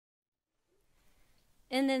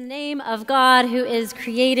In the name of God, who is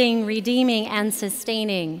creating, redeeming, and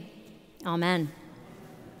sustaining. Amen.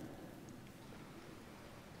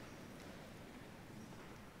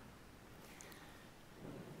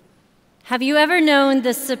 Have you ever known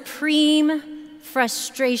the supreme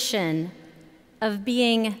frustration of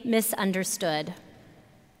being misunderstood?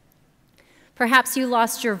 Perhaps you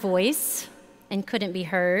lost your voice and couldn't be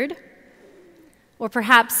heard. Or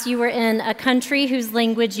perhaps you were in a country whose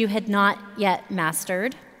language you had not yet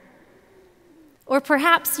mastered. Or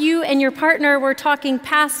perhaps you and your partner were talking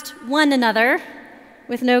past one another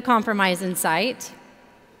with no compromise in sight.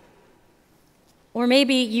 Or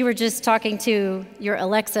maybe you were just talking to your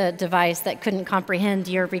Alexa device that couldn't comprehend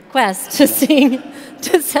your request to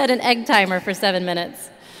set an egg timer for 7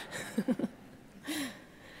 minutes.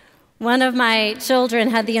 One of my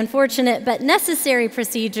children had the unfortunate but necessary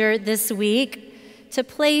procedure this week to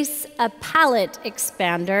place a palate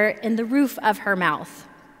expander in the roof of her mouth.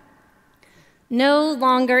 No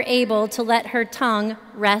longer able to let her tongue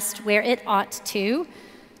rest where it ought to,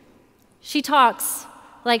 she talks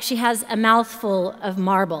like she has a mouthful of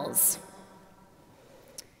marbles.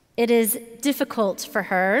 It is difficult for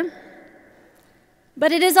her,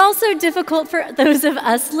 but it is also difficult for those of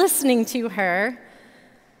us listening to her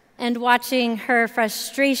and watching her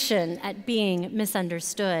frustration at being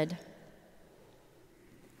misunderstood.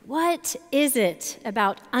 What is it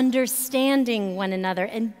about understanding one another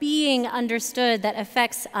and being understood that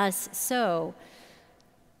affects us so?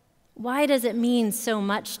 Why does it mean so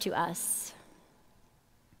much to us?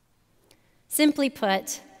 Simply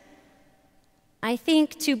put, I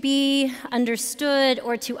think to be understood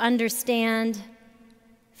or to understand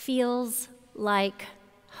feels like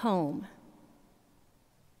home.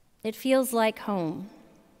 It feels like home.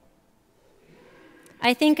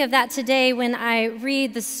 I think of that today when I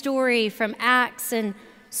read the story from Acts, and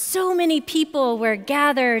so many people were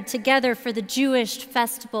gathered together for the Jewish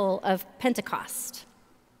festival of Pentecost.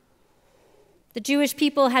 The Jewish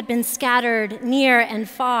people had been scattered near and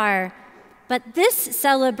far, but this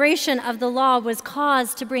celebration of the law was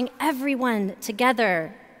caused to bring everyone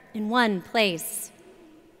together in one place.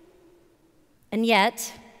 And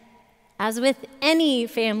yet, as with any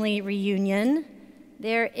family reunion,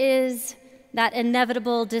 there is that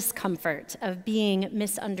inevitable discomfort of being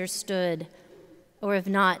misunderstood or of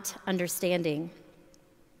not understanding.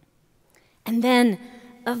 And then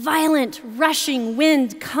a violent, rushing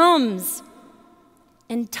wind comes,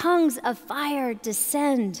 and tongues of fire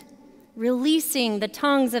descend, releasing the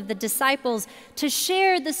tongues of the disciples to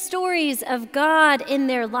share the stories of God in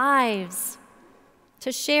their lives,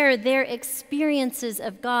 to share their experiences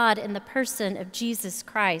of God in the person of Jesus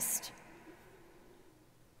Christ.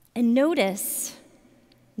 And notice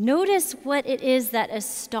what it is that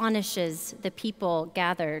astonishes the people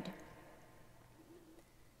gathered.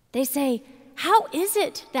 They say, "How is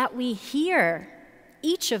it that we hear,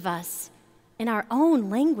 each of us, in our own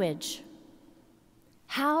language?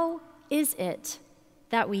 How is it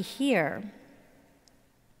that we hear?"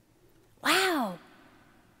 Wow,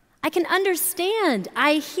 I can understand.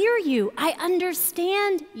 I hear you. I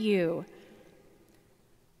understand you.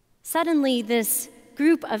 Suddenly, this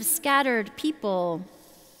group of scattered people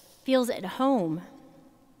feels at home,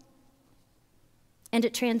 and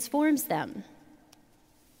it transforms them,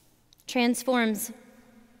 transforms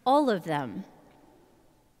all of them.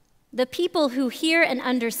 The people who hear and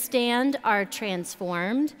understand are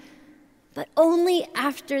transformed, but only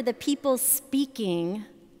after the people speaking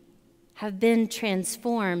have been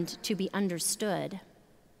transformed to be understood.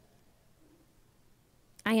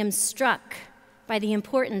 I am struck by the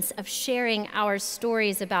importance of sharing our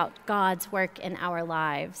stories about God's work in our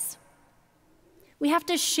lives. We have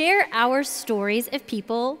to share our stories if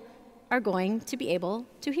people are going to be able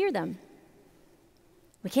to hear them.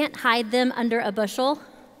 We can't hide them under a bushel.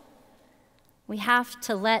 We have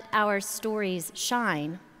to let our stories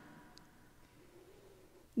shine.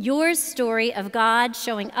 Your story of God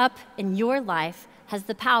showing up in your life has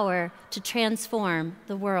the power to transform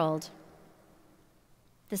the world.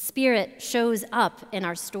 The Spirit shows up in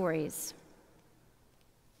our stories.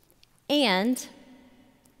 And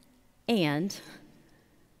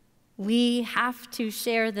we have to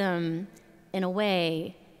share them in a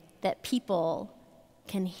way that people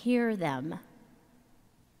can hear them.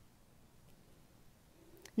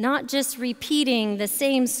 Not just repeating the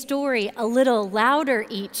same story a little louder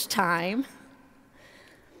each time,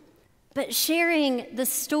 but sharing the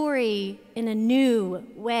story in a new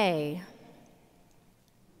way.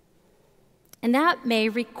 And that may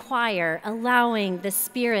require allowing the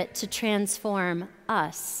Spirit to transform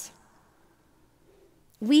us.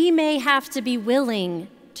 We may have to be willing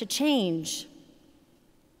to change.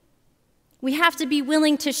 We have to be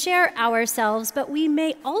willing to share ourselves, but we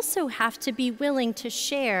may also have to be willing to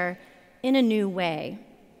share in a new way.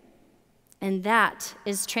 And that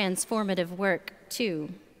is transformative work, too.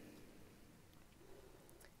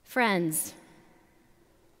 Friends,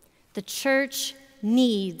 the church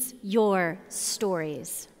needs your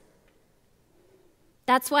stories.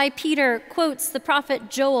 That's why Peter quotes the prophet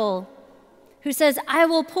Joel, who says, "I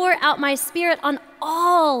will pour out my spirit on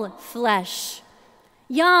all flesh.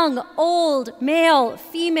 Young, old, male,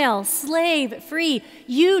 female, slave, free,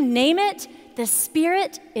 you name it, the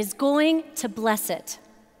Spirit is going to bless it."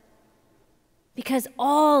 Because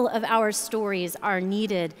all of our stories are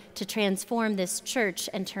needed to transform this church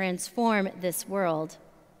and transform this world.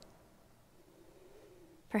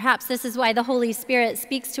 Perhaps this is why the Holy Spirit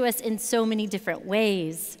speaks to us in so many different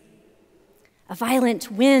ways. A violent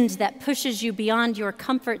wind that pushes you beyond your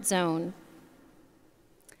comfort zone.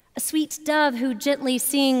 A sweet dove who gently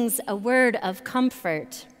sings a word of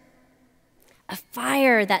comfort. A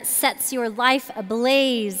fire that sets your life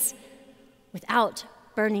ablaze without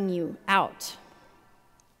burning you out.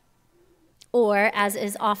 Or, as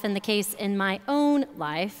is often the case in my own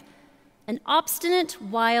life, an obstinate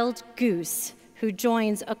wild goose who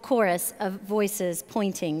joins a chorus of voices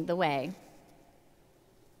pointing the way.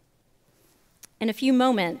 In a few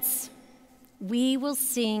moments, we will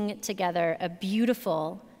sing together a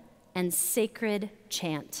beautiful and sacred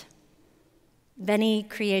chant, Veni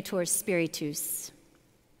Creator Spiritus.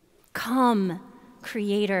 Come,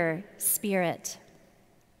 Creator Spirit.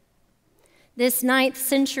 This 9th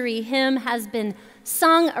century hymn has been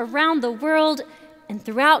sung around the world and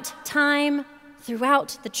throughout time,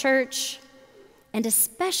 throughout the church, and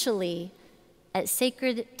especially at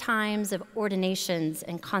sacred times of ordinations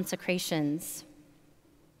and consecrations.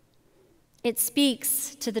 It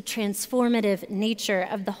speaks to the transformative nature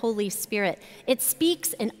of the Holy Spirit. It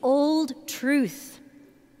speaks an old truth,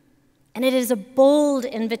 and it is a bold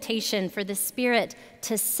invitation for the Spirit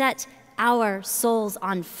to set our souls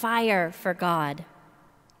on fire for God.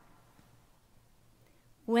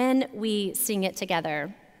 When we sing it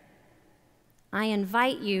together, I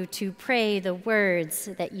invite you to pray the words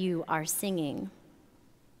that you are singing.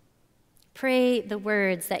 Pray the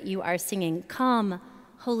words that you are singing. Come,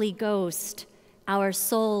 Holy Ghost, our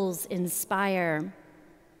souls inspire,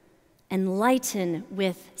 and lighten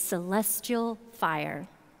with celestial fire.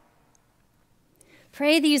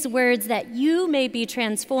 Pray these words that you may be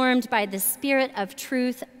transformed by the Spirit of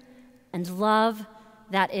truth and love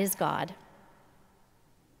that is God.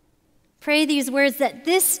 Pray these words that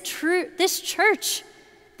this church,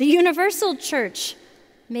 the universal church,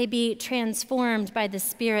 may be transformed by the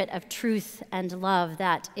Spirit of truth and love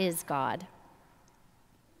that is God.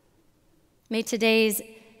 May today's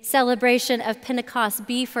celebration of Pentecost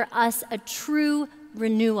be for us a true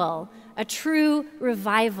renewal, a true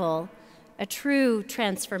revival, a true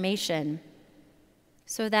transformation,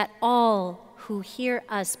 so that all who hear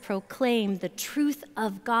us proclaim the truth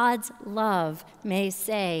of God's love may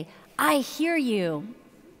say, I hear you,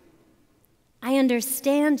 I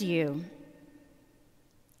understand you,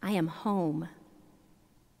 I am home.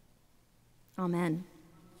 Amen.